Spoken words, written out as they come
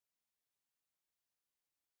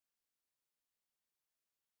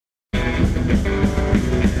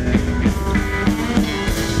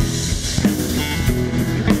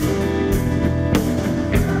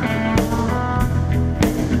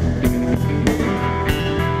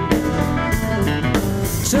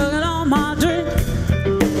Chugging on my drink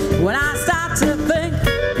when I start to think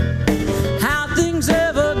how things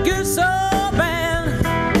ever get so bad.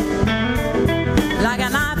 Like a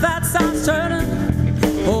knife that starts turning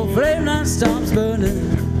or a flame that stops burning.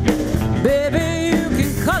 Baby, you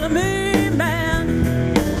can color me man.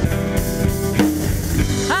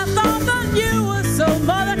 I thought that you were so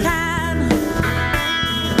mother kind,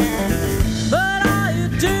 but all you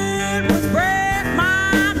did was break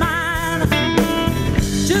my mind.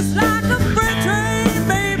 Just like a freight train,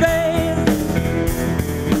 baby,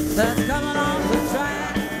 that's coming off the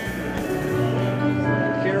track.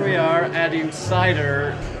 Here we are adding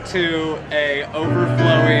cider to a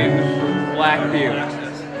overflowing Black Butte.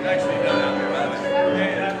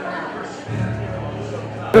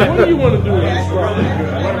 What do you want to do with this property?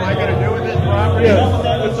 What am I going to do with this property?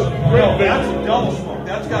 Yeah, it's a great big. That's a double smoke.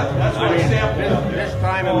 That's what a sample. This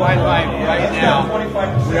time in my life, right now,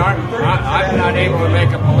 I'm not able to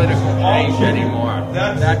make a political change anymore.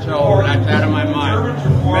 That's over. That's out of my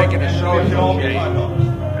mind. We're making a social change.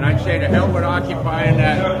 And I'd say to hell with occupying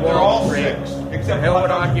that Wall Street, to hell with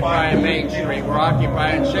occupying Main Street. We're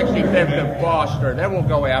occupying 65th and Foster. Then we'll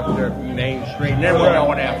go after Main Street, and then we're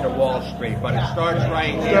going after Wall Street. But it starts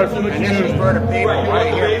right here. And this is for the people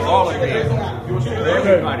right here, for all the people. For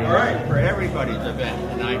everybody. This is for everybody's event.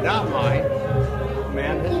 And I not mine.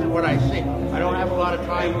 Man, this is what I see. I don't have a lot of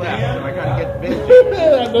time left, so I got to get busy.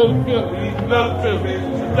 That doesn't feel.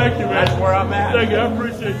 Thank you, man. That's where I'm at. Thank you. I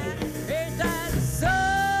appreciate you. Ain't that some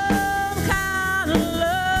kind of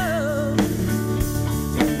love?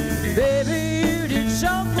 Baby, you did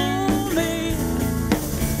show for me.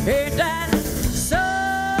 Ain't that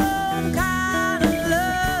some kind of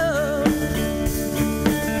love?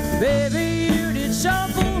 Baby, you did show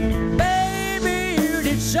for me. Baby, you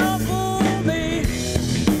did show for me.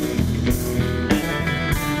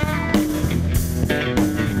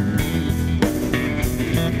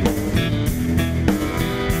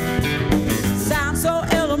 Sounds so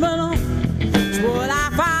elemental, it's what I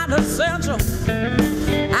find essential.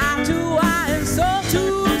 Eye to eye and soul to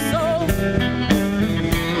soul.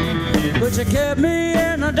 But you kept me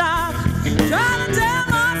in the dark, trying to tear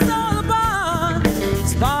my soul apart.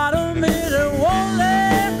 It's part of me that won't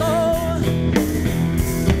let go.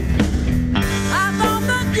 I thought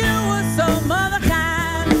that you were some other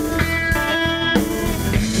kind,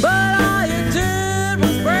 but all you did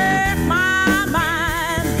was break my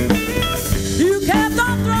mind. You kept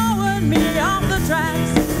on throwing me off the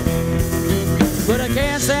tracks, but I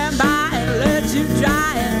can't stand by and let you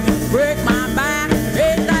try and break my back.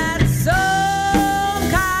 Ain't that some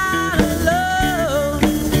kind of love?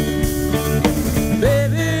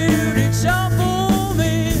 Baby, you did show for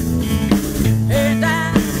me. Ain't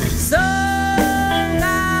that some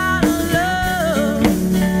kind of love?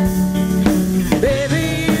 Baby,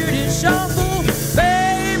 you did show for,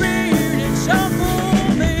 baby, you did show for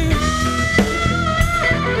me.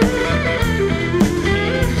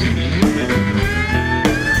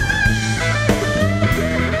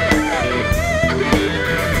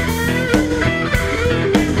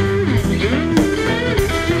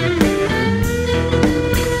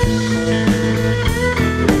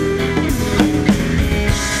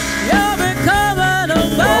 You're becoming a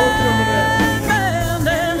bad man,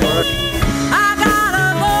 and I gotta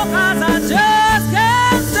go 'cause I just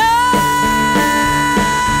can't stand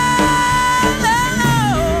it.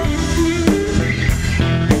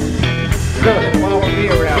 Follow me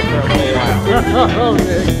around for a little while.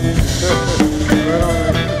 Okay. Right on,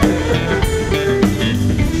 man.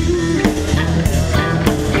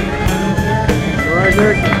 All right,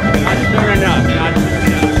 Nick. Not soon enough. Not soon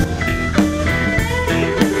enough.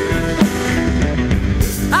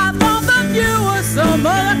 I thought that you were some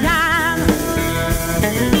other kind,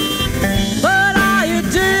 but all you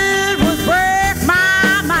did was break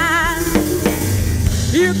my mind.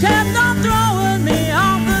 You kept on throwing me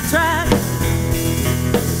off the track,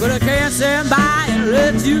 but I can't stand by and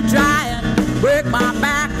let you try and break my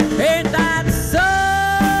back. Ain't that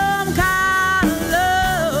some kind of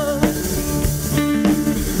love?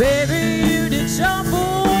 Baby, you did show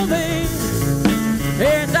for me.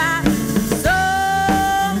 Ain't that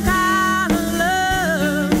some kind of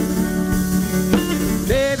love?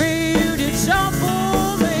 Baby, you did show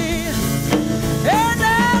for me. Ain't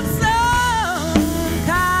that some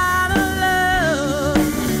kind of love?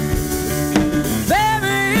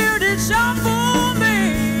 Baby, you did show for me.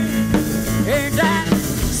 Ain't that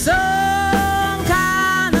some